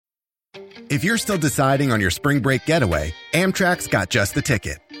If you're still deciding on your spring break getaway, Amtrak's got just the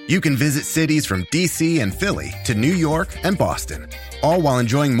ticket. You can visit cities from D.C. and Philly to New York and Boston, all while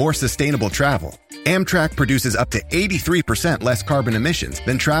enjoying more sustainable travel. Amtrak produces up to 83% less carbon emissions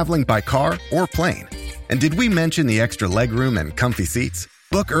than traveling by car or plane. And did we mention the extra legroom and comfy seats?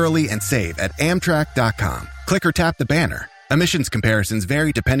 Book early and save at Amtrak.com. Click or tap the banner. Emissions comparisons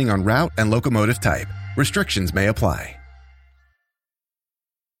vary depending on route and locomotive type. Restrictions may apply.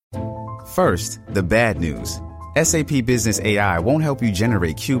 First, the bad news. SAP Business AI won't help you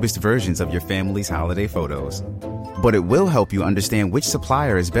generate cubist versions of your family's holiday photos. But it will help you understand which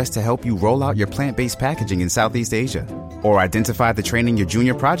supplier is best to help you roll out your plant-based packaging in Southeast Asia, or identify the training your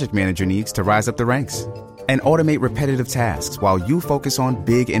junior project manager needs to rise up the ranks, and automate repetitive tasks while you focus on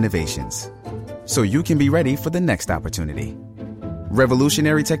big innovations, so you can be ready for the next opportunity.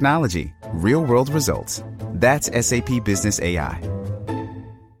 Revolutionary technology, real-world results. That's SAP Business AI.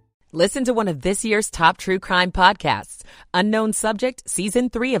 Listen to one of this year's top true crime podcasts. Unknown Subject, Season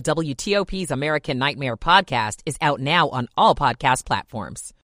 3 of WTOP's American Nightmare podcast is out now on all podcast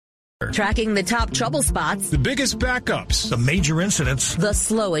platforms. Tracking the top trouble spots, the biggest backups, the major incidents, the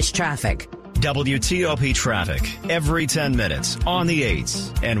slowest traffic. WTOP traffic, every 10 minutes, on the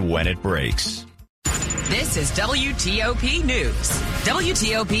 8s, and when it breaks. This is WTOP News.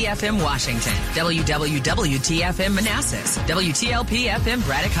 WTOP FM Washington, WWWT-FM Manassas, WTLP FM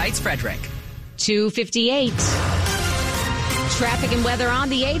Braddock Heights, Frederick. 2:58. Traffic and weather on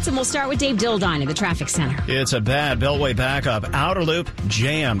the 8s, and we'll start with Dave Dildine at the Traffic Center. It's a bad Beltway backup. Outer Loop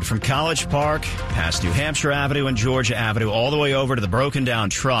jammed from College Park past New Hampshire Avenue and Georgia Avenue all the way over to the broken down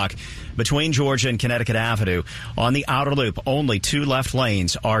truck between Georgia and Connecticut Avenue. On the Outer Loop, only 2 left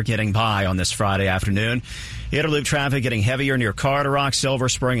lanes are getting by on this Friday afternoon. Interloop traffic getting heavier near Carter Rock, Silver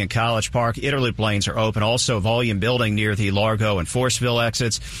Spring, and College Park. Interloop lanes are open. Also, volume building near the Largo and Forestville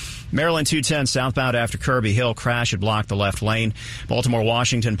exits. Maryland 210 southbound after Kirby Hill crash had blocked the left lane.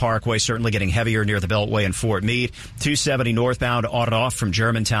 Baltimore-Washington Parkway certainly getting heavier near the Beltway and Fort Meade. 270 northbound on off from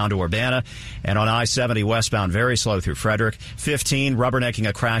Germantown to Urbana. And on I-70 westbound, very slow through Frederick. 15 rubbernecking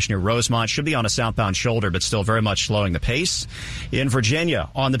a crash near Rosemont. Should be on a southbound shoulder, but still very much slowing the pace. In Virginia,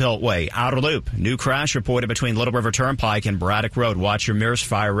 on the Beltway, Outer Loop, new crash reported between Little River Turnpike and Braddock Road. Watch your mirrors,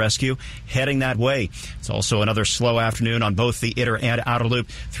 fire rescue heading that way. It's also another slow afternoon on both the Inner and Outer Loop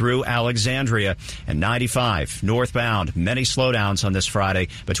through Alexandria. And 95 northbound, many slowdowns on this Friday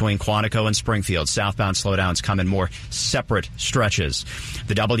between Quantico and Springfield. Southbound slowdowns come in more separate stretches.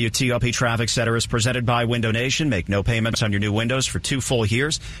 The WTOP Traffic Center is presented by Window Nation. Make no payments on your new windows for 2 full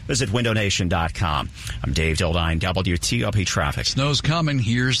years. Visit windownation.com. I'm Dave Dildine, WTOP Traffic. Snow's coming.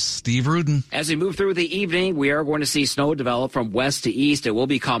 Here's Steve Rudin. As we move through the evening, we are going to see snow develop from west to east. It will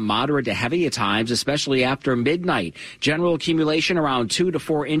become moderate to heavy at times, especially after midnight. General accumulation around 2 to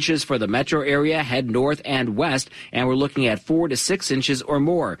 4 inches for the metro area. Head north and west, and we're looking at 4 to 6 inches or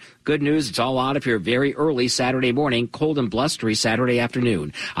more. Good news, it's all out of here very early Saturday morning, cold and blustery Saturday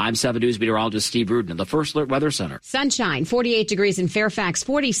afternoon. I'm 7 News meteorologist Steve Rudin of the First Alert Weather Center. Sunshine, 48 degrees in Fairfax,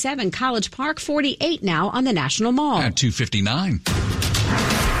 47 College Park, 48 now on the National Mall. At 2:59.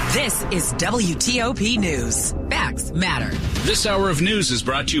 This is WTOP News. Facts matter. This hour of news is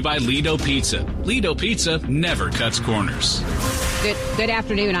brought to you by Lido Pizza. Lido Pizza never cuts corners. Good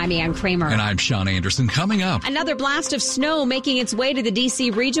afternoon. I'm Ann Kramer. And I'm Sean Anderson. Coming up, another blast of snow making its way to the D.C.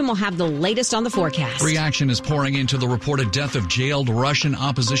 region. We'll have the latest on the forecast. Reaction is pouring into the reported death of jailed Russian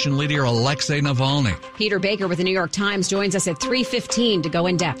opposition leader Alexei Navalny. Peter Baker with the New York Times joins us at 3:15 to go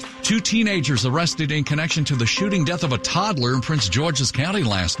in depth. 2 teenagers arrested in connection to the shooting death of a toddler in Prince George's County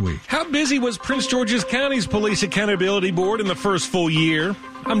last week. How busy was Prince George's County's Police Accountability Board in the first full year?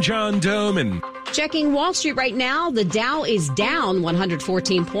 I'm John Doman. Checking Wall Street right now, the Dow is down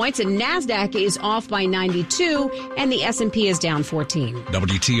 114 points, and NASDAQ is off by 92, and the S&P is down 14.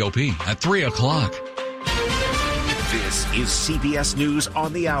 WTOP at 3 o'clock. This is CBS News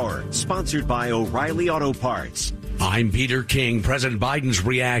on the Hour, sponsored by O'Reilly Auto Parts. I'm Peter King. President Biden's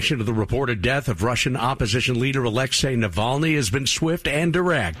reaction to the reported death of Russian opposition leader Alexei Navalny has been swift and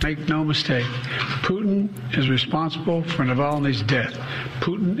direct. Make no mistake, Putin is responsible for Navalny's death.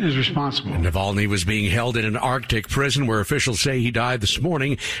 Putin is responsible. Navalny was being held in an Arctic prison where officials say he died this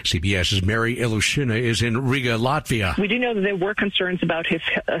morning. CBS's Mary Ilushina is in Riga, Latvia. We do know that there were concerns about his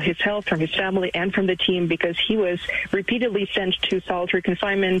health from his family and from the team because he was repeatedly sent to solitary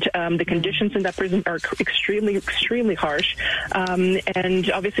confinement. The conditions in that prison are extremely harsh,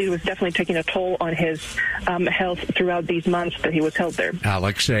 and obviously it was definitely taking a toll on his health throughout these months that he was held there.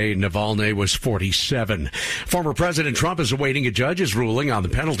 Alexei Navalny was 47. 7. Former President Trump is awaiting a judge's ruling on the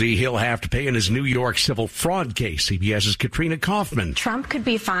penalty he'll have to pay in his New York civil fraud case. CBS's Katrina Kaufman. Trump could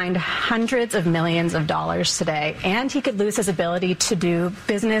be fined hundreds of millions of dollars today, and he could lose his ability to do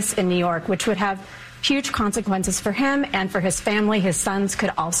business in New York, which would have huge consequences for him and for his family. His sons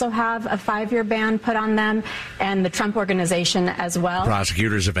could also have a 5-year ban put on them, and the Trump Organization as well.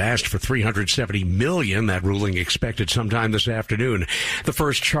 Prosecutors have asked for $370 million. That ruling expected sometime this afternoon. The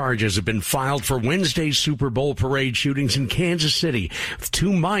first charges have been filed for Wednesday's Super Bowl parade shootings in Kansas City, with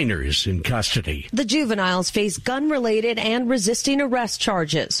 2 minors in custody. The juveniles face gun-related and resisting arrest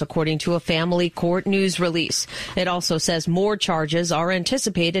charges, according to a family court news release. It also says more charges are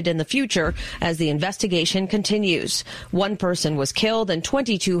anticipated in the future as the investigation continues. 1 person was killed and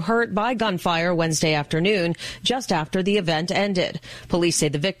 22 hurt by gunfire Wednesday afternoon, just after the event ended. Police say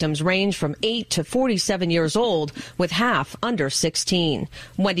the victims range from 8 to 47 years old, with half under 16.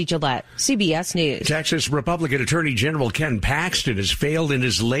 Wendy Gillette, CBS News. Texas Republican Attorney General Ken Paxton has failed in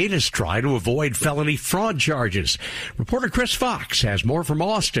his latest try to avoid felony fraud charges. Reporter Chris Fox has more from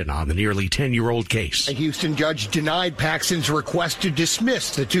Austin on the nearly 10-year-old case. A Houston judge denied Paxton's request to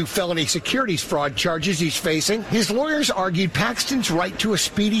dismiss the 2 felony securities fraud charges he's facing. His lawyers argued Paxton's right to a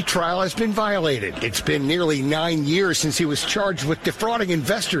speedy trial has been violated. It's been nearly 9 years since he was charged with defrauding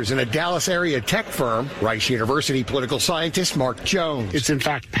investors in a Dallas area tech firm. Rice University political scientist Mark Jones. It's in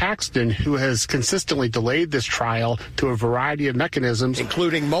fact Paxton who has consistently delayed this trial to a variety of mechanisms,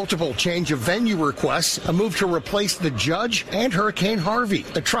 including multiple change of venue requests, a move to replace the judge, and Hurricane Harvey.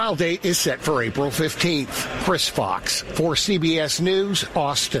 The trial date is set for April 15th. Chris Fox for CBS News,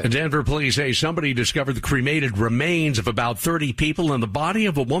 Austin. Denver police say somebody discovered the cremated remains of about 30 people in the body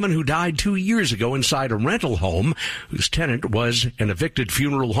of a woman who died 2 years ago inside a rental home whose tenant was an evicted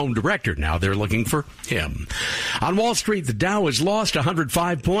funeral home director. Now they're looking for him. On Wall Street, the Dow has lost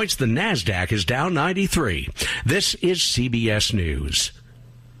 105 points. The NASDAQ is down 93. This is CBS News.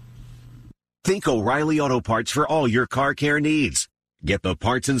 Think O'Reilly Auto Parts for all your car care needs. Get the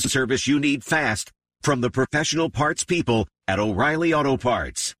parts and service you need fast from the professional parts people at O'Reilly Auto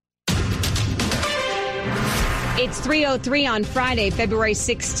Parts. It's 3:03 on Friday, February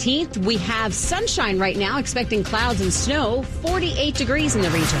 16th. We have sunshine right now, expecting clouds and snow, 48 degrees in the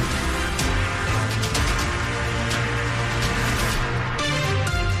region.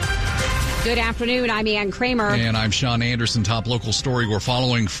 Good afternoon. I'm Ann Kramer. And I'm Sean Anderson. Top local story we're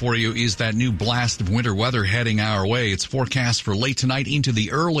following for you is that new blast of winter weather heading our way. It's forecast for late tonight into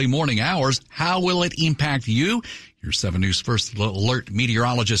the early morning hours. How will it impact you? Here's 7 News First Alert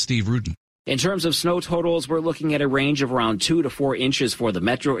meteorologist Steve Rudin. In terms of snow totals, we're looking at a range of around 2 to 4 inches for the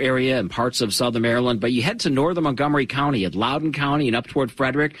metro area and parts of southern Maryland. But you head to northern Montgomery County, at Loudoun County, and up toward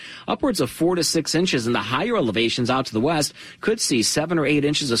Frederick, upwards of 4 to 6 inches. And the higher elevations out to the west could see 7 or 8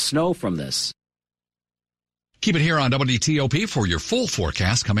 inches of snow from this. Keep it here on WTOP for your full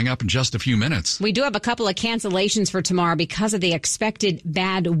forecast coming up in just a few minutes. We do have a couple of cancellations for tomorrow because of the expected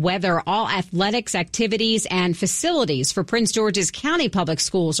bad weather. All athletics, activities, and facilities for Prince George's County Public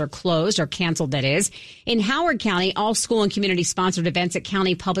Schools are closed, or canceled, that is. In Howard County, all school and community-sponsored events at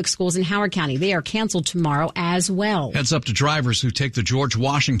county public schools in Howard County, they are canceled tomorrow as well. Heads up to drivers who take the George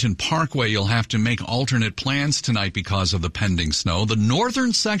Washington Parkway. You'll have to make alternate plans tonight because of the pending snow. The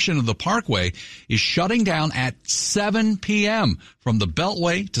northern section of the parkway is shutting down at 7 p.m. from the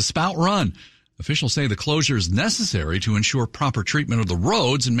Beltway to Spout Run. Officials say the closure is necessary to ensure proper treatment of the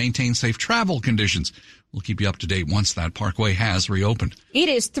roads and maintain safe travel conditions. We'll keep you up to date once that parkway has reopened. It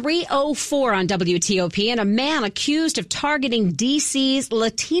is 3:04 on WTOP, and a man accused of targeting D.C.'s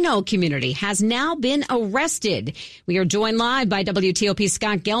Latino community has now been arrested. We are joined live by WTOP's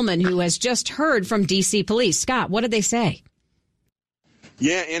Scott Gelman, who has just heard from D.C. police. Scott, what did they say?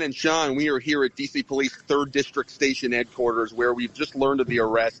 Yeah, Ann and Sean, we are here at D.C. Police 3rd District Station headquarters, where we've just learned of the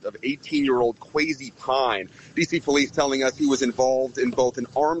arrest of 18-year-old Kwesi Pine. D.C. Police telling us he was involved in both an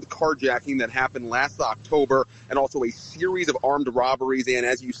armed carjacking that happened last October and also a series of armed robberies and,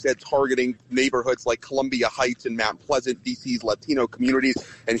 as you said, targeting neighborhoods like Columbia Heights and Mount Pleasant, D.C.'s Latino communities.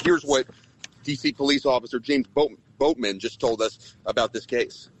 And here's what D.C. Police Officer James Boatman just told us about this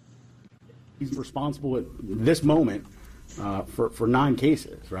case. He's responsible at this moment for 9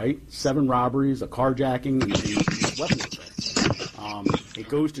 cases, right? 7 robberies, a carjacking, and weapons offense. It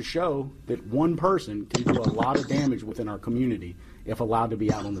goes to show that one person can do a lot of damage within our community if allowed to be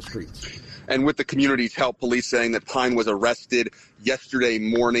out on the streets. And with the community's help, police saying that Pine was arrested yesterday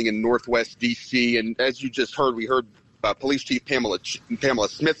morning in Northwest D.C. And as you just heard, we heard Police Chief Pamela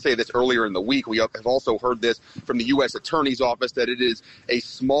Smith say this earlier in the week. We have also heard this from the U.S. Attorney's Office, that it is a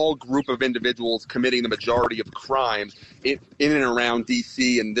small group of individuals committing the majority of crimes in and around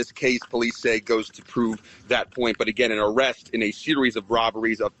D.C. In this case, police say goes to prove that point. But again, an arrest in a series of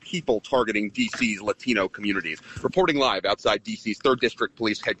robberies of people targeting D.C.'s Latino communities. Reporting live outside D.C.'s 3rd District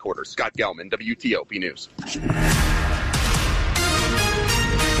Police Headquarters, Scott Gelman, WTOP News.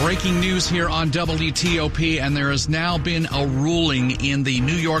 Breaking news here on WTOP, and there has now been a ruling in the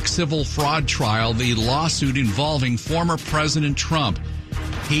New York civil fraud trial, the lawsuit involving former President Trump.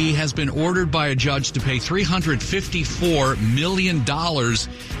 He has been ordered by a judge to pay $354 million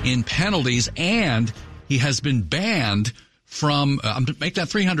in penalties, and he has been banned from, make that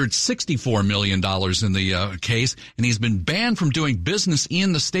 $364 million in the case, and he's been banned from doing business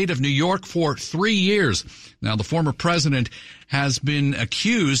in the state of New York for 3 years. Now, the former president has been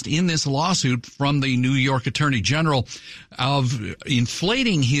accused in this lawsuit from the New York Attorney General of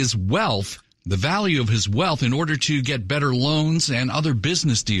inflating his wealth, the value of his wealth, in order to get better loans and other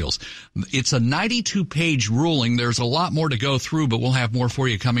business deals. It's a 92-page ruling. There's a lot more to go through, but we'll have more for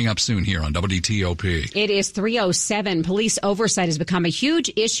you coming up soon here on WTOP. It is 3:07. Police oversight has become a huge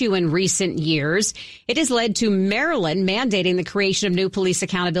issue in recent years. It has led to Maryland mandating the creation of new police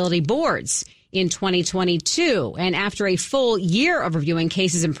accountability boards in 2022. And after a full year of reviewing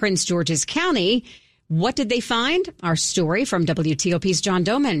cases in Prince George's County, what did they find? Our story from WTOP's John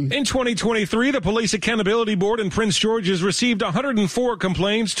Doman. In 2023, the Police Accountability Board in Prince George's received 104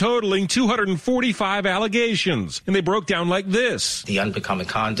 complaints totaling 245 allegations. And they broke down like this. The unbecoming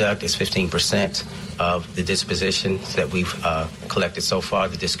conduct is 15% of the dispositions that we've collected so far.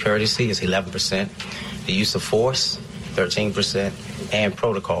 The discourtesy is 11%. The use of force, 13%, and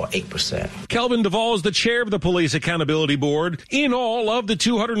protocol, 8%. Kelvin Duvall is the chair of the Police Accountability Board. In all of the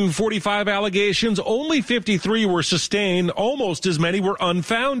 245 allegations, only 53 were sustained. Almost as many were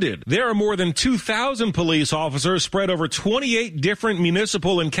unfounded. There are more than 2,000 police officers spread over 28 different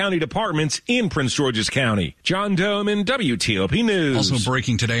municipal and county departments in Prince George's County. John Doman, WTOP News. Also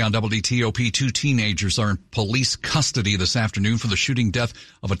breaking today on WTOP, 2 teenagers are in police custody this afternoon for the shooting death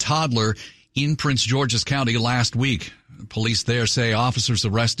of a toddler in Prince George's County last week. Police there say officers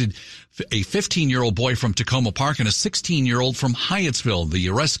arrested a 15-year-old boy from Tacoma Park and a 16-year-old from Hyattsville. The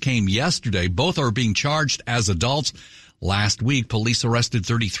arrest came yesterday. Both are being charged as adults. Last week, police arrested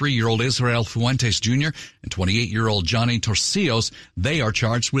 33-year-old Israel Fuentes Jr. and 28-year-old Johnny Torcios. They are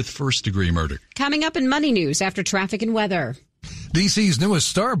charged with first-degree murder. Coming up in Money News after traffic and weather. DC's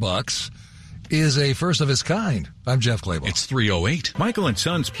newest Starbucks is a first of its kind. I'm Jeff Clable. It's 3:08. Michael and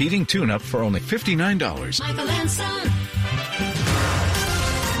Son's heating tune-up for only $59. Michael and Son.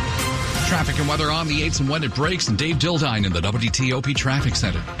 Traffic and weather on the 8s and when it breaks, and Dave Dildine in the WTOP Traffic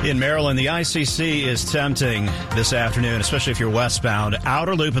Center. In Maryland, the ICC is tempting this afternoon, especially if you're westbound.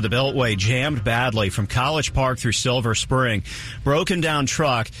 Outer loop of the Beltway jammed badly from College Park through Silver Spring. Broken down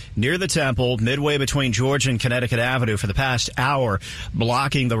truck near the Temple, midway between Georgia and Connecticut Avenue for the past hour,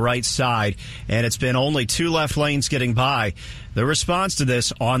 blocking the right side. And it's been only 2 left lanes getting by. The response to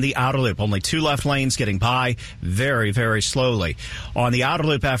this on the outer loop, only 2 left lanes getting by very, very slowly. On the outer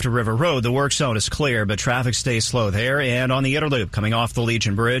loop after River Road, the work zone is clear, but traffic stays slow there. And on the inner loop, coming off the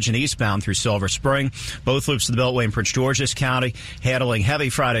Legion Bridge and eastbound through Silver Spring, both loops of the Beltway in Prince George's County, handling heavy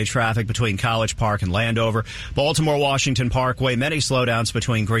Friday traffic between College Park and Landover. Baltimore-Washington Parkway, many slowdowns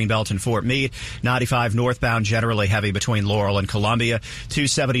between Greenbelt and Fort Meade. 95 northbound, generally heavy between Laurel and Columbia.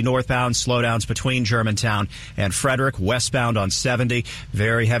 270 northbound, slowdowns between Germantown and Frederick. Westbound on 70,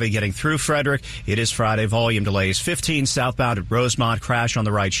 very heavy getting through Frederick. It is Friday, volume delays. 15 southbound at Rosemont, crash on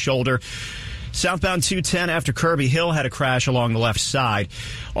the right shoulder. Southbound 210 after Kirby Hill had a crash along the left side.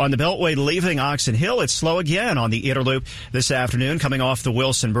 On the Beltway leaving Oxon Hill, it's slow again on the inner loop this afternoon, coming off the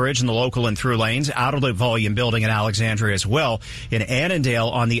Wilson Bridge in the local and through lanes. Outer loop volume building in Alexandria as well. In Annandale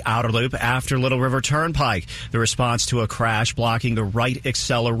on the outer loop after Little River Turnpike, the response to a crash blocking the right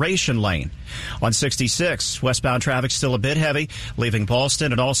acceleration lane. On 66, westbound traffic still a bit heavy, leaving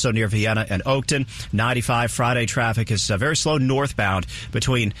Ballston and also near Vienna and Oakton. 95 Friday traffic is very slow northbound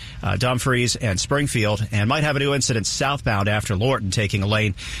between Dumfries and Springfield, and might have a new incident southbound after Lorton taking a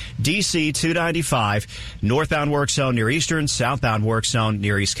lane. DC 295, northbound work zone near Eastern, southbound work zone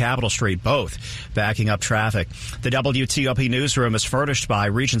near East Capitol Street, both backing up traffic. The WTOP newsroom is furnished by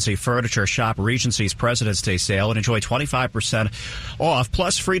Regency Furniture. Shop Regency's President's Day sale and enjoy 25% off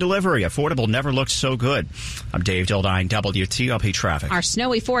plus free delivery. Affordable never looked so good. I'm Dave Dildine, WTOP Traffic. Our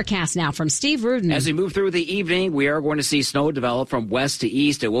snowy forecast now from Steve Rudin. As we move through the evening, we are going to see snow develop from west to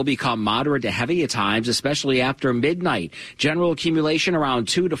east. It will become moderate to to heavy at times, especially after midnight. General accumulation around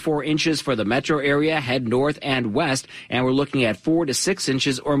 2 to 4 inches for the metro area. Head north and west, and we're looking at 4 to 6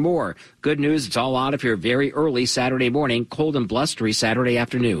 inches or more. Good news, it's all out of here very early Saturday morning, cold and blustery Saturday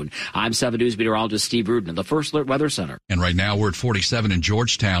afternoon. I'm 7 News meteorologist Steve Rudin of the First Alert Weather Center. And right now we're at 47 in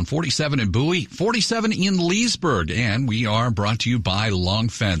Georgetown, 47 in Bowie, 47 in Leesburg, and we are brought to you by Long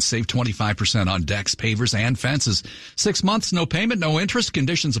Fence. Save 25% on decks, pavers, and fences. 6 months, no payment, no interest.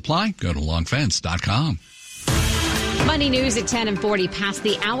 Conditions apply. Go to longfence.com. Money news at 10 and 40 past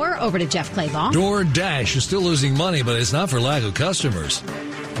the hour. Over to Jeff Claybaugh. DoorDash is still losing money, but it's not for lack of customers.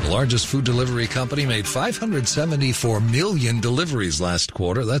 The largest food delivery company made 574 million deliveries last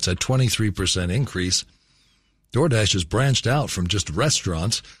quarter. That's a 23% increase. DoorDash has branched out from just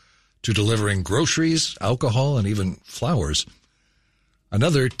restaurants to delivering groceries, alcohol, and even flowers.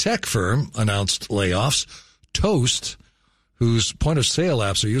 Another tech firm announced layoffs. Toast, whose point-of-sale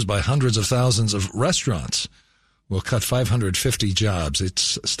apps are used by hundreds of thousands of restaurants, will cut 550 jobs.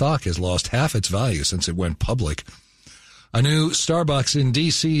 Its stock has lost half its value since it went public. A new Starbucks in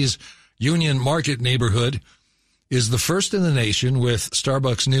D.C.'s Union Market neighborhood is the first in the nation with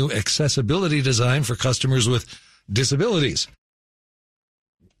Starbucks' new accessibility design for customers with disabilities.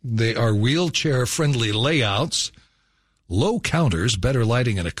 They are wheelchair-friendly layouts, low counters, better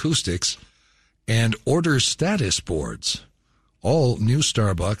lighting and acoustics, and order status boards. All new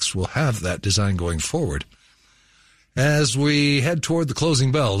Starbucks will have that design going forward. As we head toward the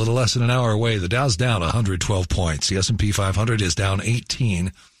closing bell, a little less than an hour away, the Dow's down 112 points. The S&P 500 is down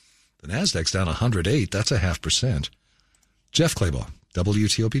 18. The Nasdaq's down 108. That's 0.5%. Jeff Claybaugh,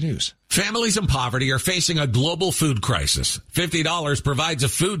 WTOP News. Families in poverty are facing a global food crisis. $50 provides a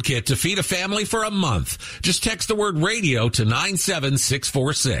food kit to feed a family for a month. Just text the word radio to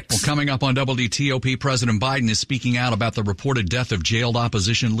 97646. Well, coming up on WTOP, President Biden is speaking out about the reported death of jailed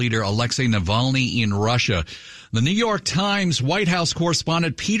opposition leader Alexei Navalny in Russia. The New York Times White House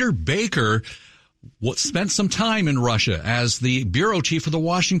correspondent Peter Baker spent some time in Russia as the bureau chief of the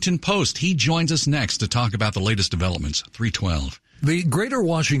Washington Post. He joins us next to talk about the latest developments. 3:12. The Greater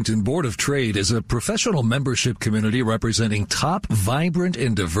Washington Board of Trade is a professional membership community representing top, vibrant,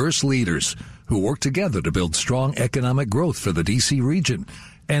 and diverse leaders who work together to build strong economic growth for the D.C. region.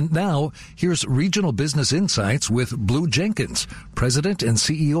 And now, here's Regional Business Insights with Blue Jenkins, President and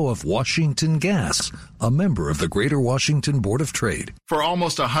CEO of Washington Gas, a member of the Greater Washington Board of Trade. For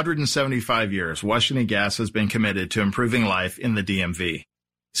almost 175 years, Washington Gas has been committed to improving life in the DMV.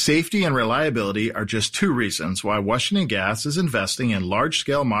 Safety and reliability are just two reasons why Washington Gas is investing in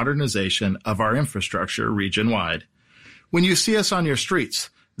large-scale modernization of our infrastructure region-wide. When you see us on your streets,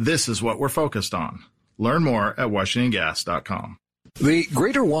 this is what we're focused on. Learn more at WashingtonGas.com. The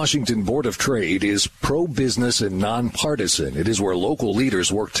Greater Washington Board of Trade is pro-business and nonpartisan. It is where local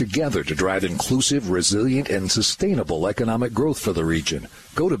leaders work together to drive inclusive, resilient, and sustainable economic growth for the region.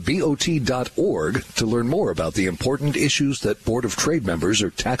 Go to BOT.org to learn more about the important issues that Board of Trade members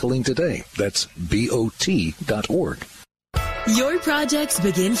are tackling today. That's BOT.org. Your projects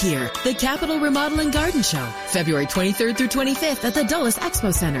begin here. The Capitol Remodel and Garden Show, February 23rd through 25th at the Dulles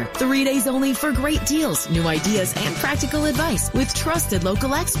Expo Center. 3 days only for great deals, new ideas, and practical advice with trusted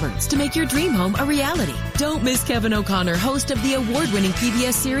local experts to make your dream home a reality. Don't miss Kevin O'Connor, host of the award-winning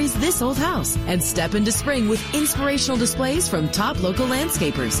PBS series This Old House, and step into spring with inspirational displays from top local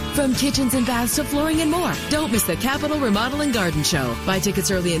landscapers. From kitchens and baths to flooring and more. Don't miss the Capitol Remodel and Garden Show. Buy tickets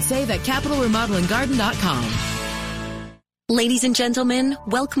early and save at CapitolRemodelandGarden.com. Ladies and gentlemen,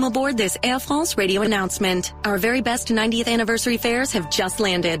 welcome aboard this Air France radio announcement. Our very best 90th anniversary fares have just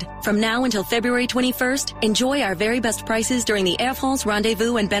landed. From now until February 21st, enjoy our very best prices during the Air France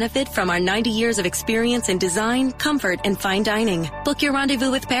rendezvous and benefit from our 90 years of experience in design, comfort, and fine dining. Book your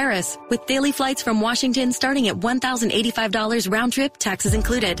rendezvous with Paris, with daily flights from Washington starting at $1,085 round trip, taxes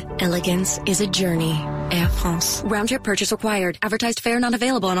included. Elegance is a journey. Air France. Round trip purchase required. Advertised fare not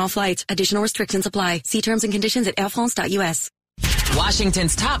available on all flights. Additional restrictions apply. See terms and conditions at airfrance.us.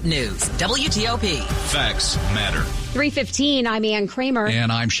 Washington's top news, WTOP. Facts matter. 3:15, I'm Ann Kramer.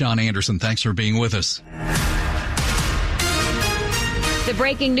 And I'm Sean Anderson. Thanks for being with us. The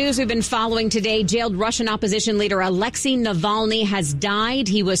breaking news we've been following today, jailed Russian opposition leader Alexei Navalny has died.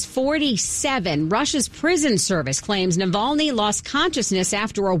 He was 47. Russia's prison service claims Navalny lost consciousness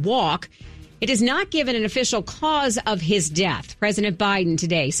after a walk. It has not given an official cause of his death. President Biden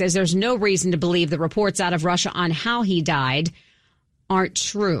today says there's no reason to believe the reports out of Russia on how he died aren't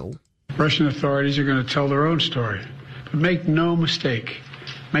true. Russian authorities are going to tell their own story. But make no mistake,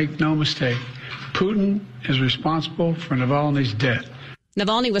 Putin is responsible for Navalny's death.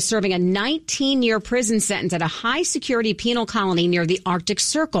 Navalny was serving a 19-year prison sentence at a high-security penal colony near the Arctic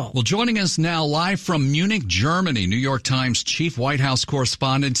Circle. Well, joining us now live from Munich, Germany, New York Times chief White House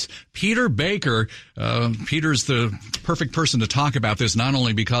correspondent Peter Baker. Peter's the perfect person to talk about this, not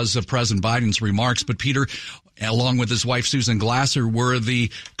only because of President Biden's remarks, but Peter, along with his wife Susan Glasser, were the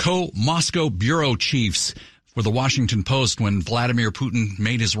co-Moscow bureau chiefs for the Washington Post when Vladimir Putin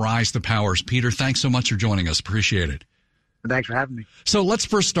made his rise to power. Peter, thanks so much for joining us. Appreciate it. Thanks for having me. So let's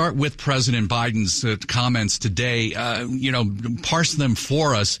first start with President Biden's comments today. Parse them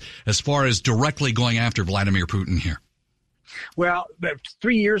for us as far as directly going after Vladimir Putin here. Well,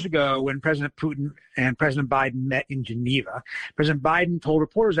 3 years ago, when President Putin and President Biden met in Geneva, President Biden told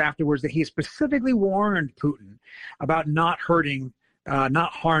reporters afterwards that he specifically warned Putin about not harming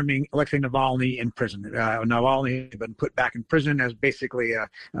Alexei Navalny in prison. Navalny had been put back in prison as basically,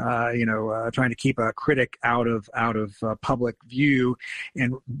 trying to keep a critic out of public view.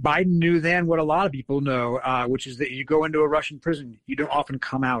 And Biden knew then what a lot of people know, which is that you go into a Russian prison, you don't often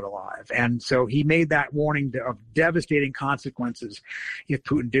come out alive. And so he made that warning of devastating consequences if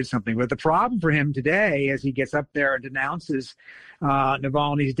Putin did something. But the problem for him today, as he gets up there and denounces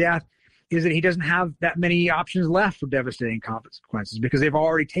Navalny's death, is that he doesn't have that many options left for devastating consequences because they've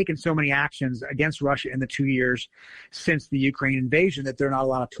already taken so many actions against Russia in the 2 years since the Ukraine invasion that there are not a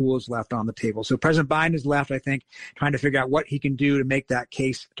lot of tools left on the table. So President Biden is left, I think, trying to figure out what he can do to make that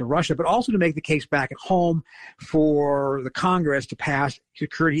case to Russia, but also to make the case back at home for the Congress to pass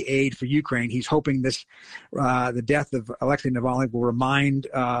security aid for Ukraine. He's hoping the death of Alexei Navalny will remind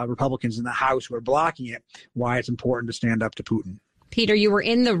Republicans in the House who are blocking it why it's important to stand up to Putin. Peter, you were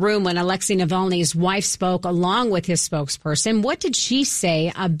in the room when Alexei Navalny's wife spoke along with his spokesperson. What did she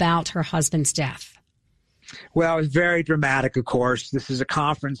say about her husband's death? Well, it was very dramatic, of course. This is a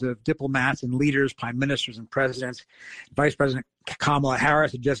conference of diplomats and leaders, prime ministers and presidents. Vice President Kamala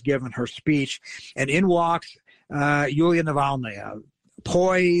Harris had just given her speech, and in walks Yulia Navalny,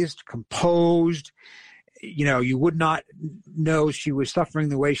 poised, composed. You would not know she was suffering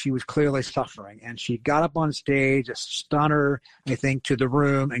the way she was clearly suffering. And she got up on stage, a stunner, I think, to the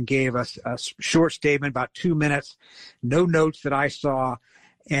room and gave us a short statement, about 2 minutes, no notes that I saw,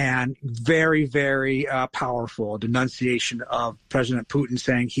 and very, very powerful denunciation of President Putin,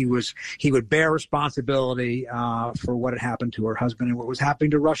 saying he would bear responsibility for what had happened to her husband and what was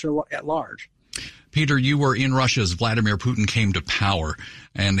happening to Russia at large. Peter, you were in Russia as Vladimir Putin came to power,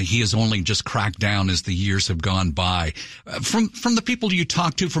 and he has only just cracked down as the years have gone by. From the people you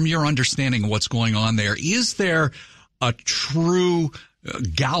talk to, from your understanding of what's going on there, is there a true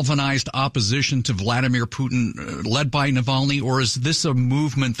galvanized opposition to Vladimir Putin led by Navalny, or is this a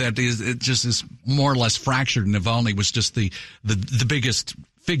movement that is more or less fractured? Navalny was just the biggest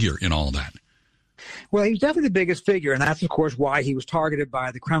figure in all that. Well, he was definitely the biggest figure, and that's, of course, why he was targeted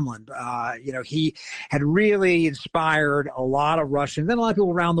by the Kremlin. He had really inspired a lot of Russians and a lot of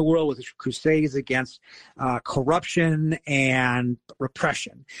people around the world with his crusades against corruption and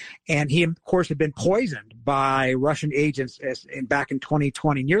repression. And he, of course, had been poisoned by Russian agents back in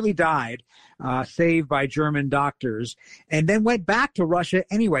 2020, nearly died, saved by German doctors, and then went back to Russia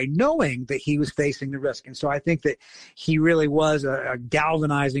anyway, knowing that he was facing the risk. And so I think that he really was a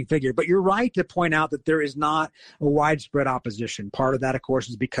galvanizing figure. But you're right to point out that there is not a widespread opposition. Part of that, of course,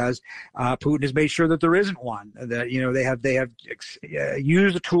 is because Putin has made sure that there isn't one. That they have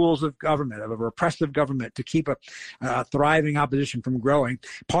used the tools of government, of a repressive government, to keep a thriving opposition from growing.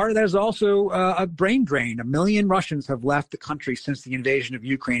 Part of that is also a brain drain. 1 million Russians have left the country since the invasion of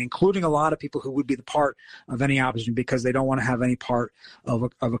Ukraine, including a lot of people who would be the part of any opposition because they don't want to have any part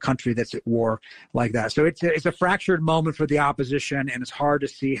of a country that's at war like that. So it's a fractured moment for the opposition, and it's hard to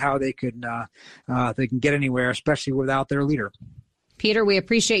see how they can get anywhere, especially without their leader. Peter, we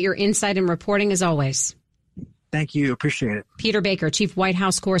appreciate your insight and reporting as always. Thank you. Appreciate it. Peter Baker, Chief White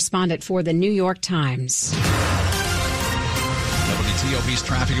House Correspondent for the New York Times. WTOP's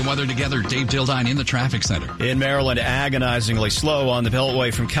traffic and weather together. Dave Dildine in the traffic center. In Maryland, agonizingly slow on the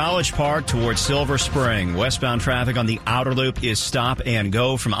Beltway from College Park towards Silver Spring. Westbound traffic on the outer loop is stop and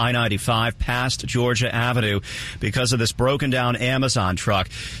go from I-95 past Georgia Avenue because of this broken down Amazon truck.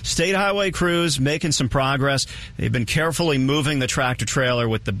 State highway crews making some progress. They've been carefully moving the tractor trailer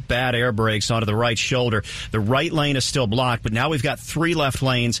with the bad air brakes onto the right shoulder. The right lane is still blocked, but now we've got 3 left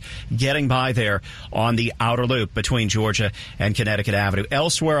lanes getting by there on the outer loop between Georgia and Connecticut Avenue.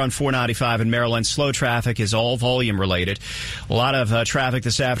 Elsewhere on 495 in Maryland, slow traffic is all volume related. A lot of traffic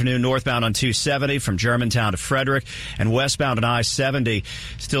this afternoon northbound on 270 from Germantown to Frederick, and westbound on I-70.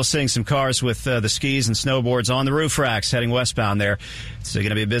 Still seeing some cars with the skis and snowboards on the roof racks heading westbound there. It's going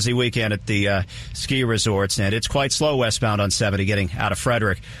to be a busy weekend at the ski resorts, and it's quite slow westbound on 70 getting out of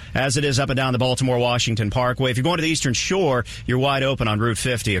Frederick, as it is up and down the Baltimore-Washington Parkway. If you're going to the Eastern Shore, you're wide open on Route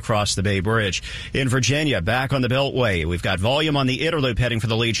 50 across the Bay Bridge. In Virginia, back on the Beltway, we've got volume on the Inner Loop heading for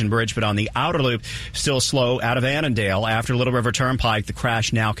the Legion Bridge, but on the Outer Loop, still slow out of Annandale. After Little River Turnpike, the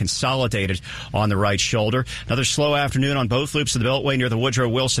crash now consolidated on the right shoulder. Another slow afternoon on both loops of the Beltway near the Woodrow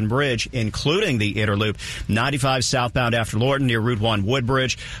Wilson Bridge, including the Inner Loop. 95 southbound after Lorton near Route 1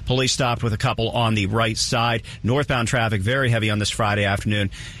 Woodbridge. Police stopped with a couple on the right side. Northbound traffic very heavy on this Friday afternoon,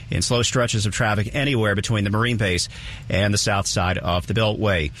 in slow stretches of traffic anywhere between the Marine Base and the south side of the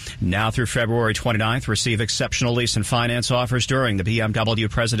Beltway. Now through February 29th, receive exceptional lease and finance offers during the BMW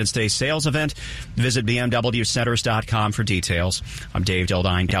President's Day sales event. Visit BMWcenters.com for details. I'm Dave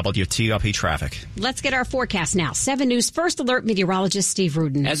Dildine, WTOP Traffic. Let's get our forecast now. 7 News First Alert meteorologist Steve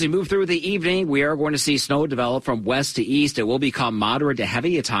Rudin. As we move through the evening, we are going to see snow develop from west to east. It will become moderate to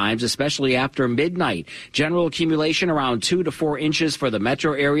heavy at times, especially after midnight. General accumulation around 2 to 4 inches for the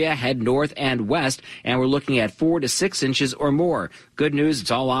metro area. Head north and west, and we're looking at 4 to 6 inches or more. Good news,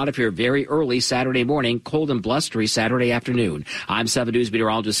 it's all out of here very early Saturday morning, cold and blustery Saturday afternoon. I'm 7 News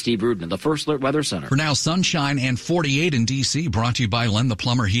meteorologist Steve Rudin at the First Alert Weather Center. For now, sunshine and 48 in D.C., brought to you by Len the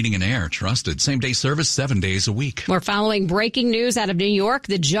Plumber Heating and Air. Trusted same-day service 7 days a week. We're following breaking news out of New York.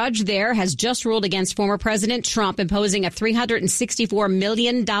 The judge there has just ruled against former President Trump, imposing a $364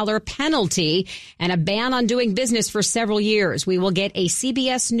 million penalty and a ban on doing business for several years. We will get a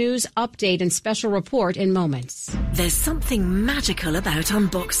CBS News update and special report in moments. There's something magical about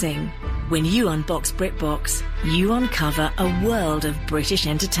unboxing. When you unbox BritBox, you uncover a world of British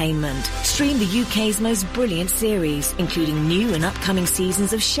entertainment. Stream the UK's most brilliant series, including new and upcoming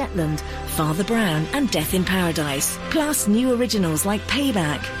seasons of Shetland, Father Brown and Death in Paradise. Plus new originals like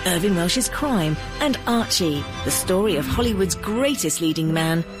Payback, Irving Welsh's Crime and Archie, the story of Hollywood's greatest leading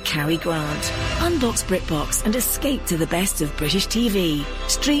man, Cary Grant. Unbox BritBox and escape to the best of British TV.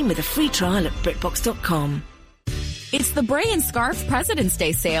 Stream with a free trial at BritBox.com. It's the Bray & Scarf President's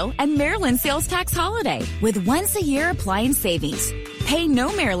Day sale and Maryland sales tax holiday with once-a-year appliance savings. Pay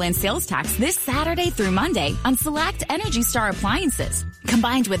no Maryland sales tax this Saturday through Monday on select Energy Star appliances,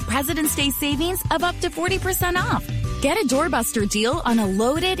 combined with President's Day savings of up to 40% off. Get a doorbuster deal on a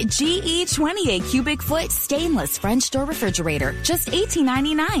loaded GE 28 cubic foot stainless French door refrigerator, just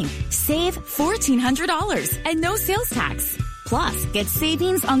 $18.99. Save $1,400 and no sales tax. Plus, get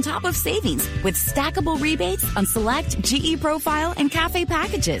savings on top of savings with stackable rebates on select GE Profile and Cafe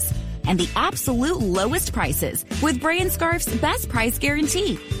packages. And the absolute lowest prices with Bray & Scarf's best price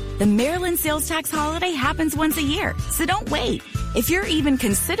guarantee. The Maryland sales tax holiday happens once a year, so don't wait. If you're even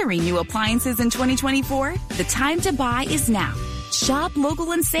considering new appliances in 2024, the time to buy is now. Shop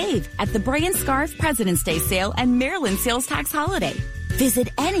local and save at the Bray & Scarf President's Day sale and Maryland sales tax holiday. Visit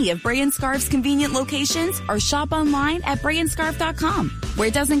any of Bray & Scarf's convenient locations or shop online at brayandscarf.com, where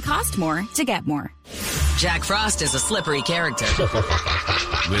it doesn't cost more to get more. Jack Frost is a slippery character.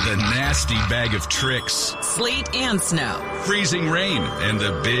 With a nasty bag of tricks. Sleet and snow. Freezing rain and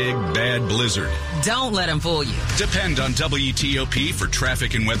a big bad blizzard. Don't let him fool you. Depend on WTOP for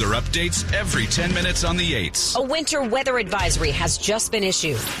traffic and weather updates every 10 minutes on the 8s. A winter weather advisory has just been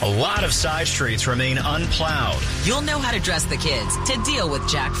issued. A lot of side streets remain unplowed. You'll know how to dress the kids to deal with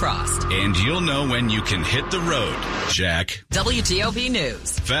Jack Frost. And you'll know when you can hit the road, Jack. WTOP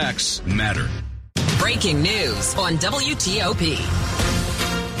News. Facts matter. Breaking news on WTOP.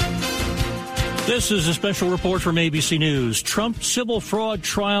 This is a special report from ABC News. Trump civil fraud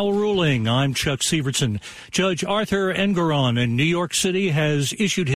trial ruling. I'm Chuck Severson. Judge Arthur Engoron in New York City has issued